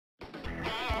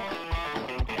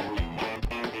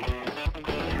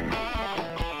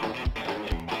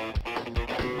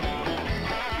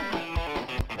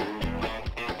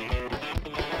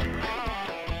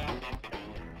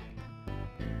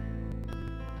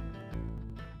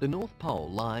The North Pole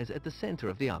lies at the center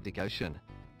of the Arctic Ocean.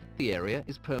 The area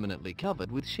is permanently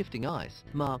covered with shifting ice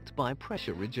marked by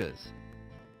pressure ridges.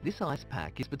 This ice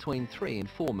pack is between 3 and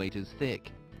 4 meters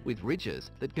thick, with ridges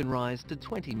that can rise to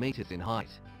 20 meters in height.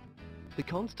 The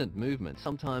constant movement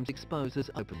sometimes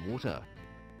exposes open water.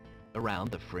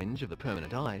 Around the fringe of the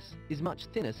permanent ice is much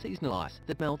thinner seasonal ice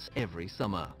that melts every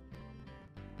summer.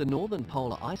 The northern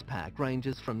polar ice pack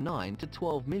ranges from 9 to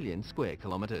 12 million square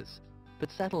kilometers,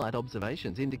 but satellite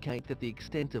observations indicate that the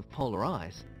extent of polar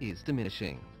ice is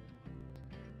diminishing.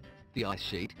 The ice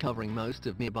sheet covering most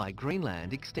of nearby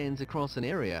Greenland extends across an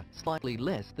area slightly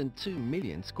less than 2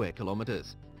 million square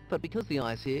kilometers. But because the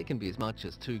ice here can be as much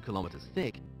as 2 kilometers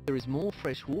thick, there is more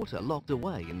fresh water locked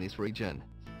away in this region.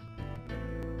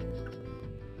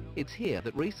 It's here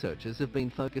that researchers have been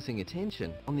focusing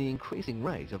attention on the increasing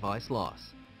rate of ice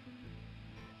loss.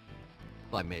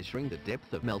 By measuring the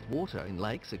depth of meltwater in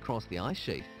lakes across the ice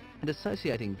sheet and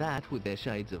associating that with their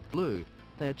shades of blue,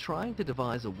 they are trying to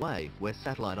devise a way where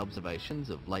satellite observations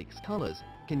of lakes' colors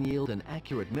can yield an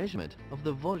accurate measurement of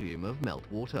the volume of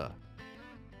meltwater.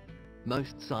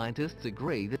 Most scientists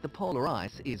agree that the polar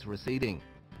ice is receding,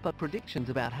 but predictions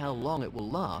about how long it will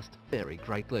last vary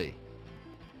greatly.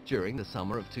 During the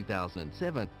summer of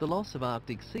 2007, the loss of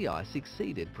Arctic sea ice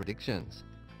exceeded predictions.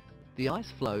 The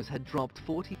ice flows had dropped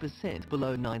 40%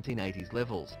 below 1980s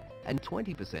levels and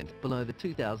 20% below the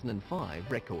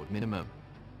 2005 record minimum.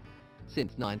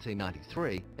 Since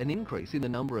 1993, an increase in the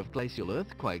number of glacial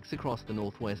earthquakes across the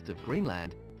northwest of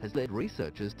Greenland has led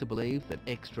researchers to believe that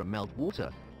extra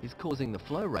meltwater is causing the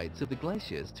flow rates of the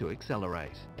glaciers to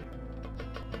accelerate.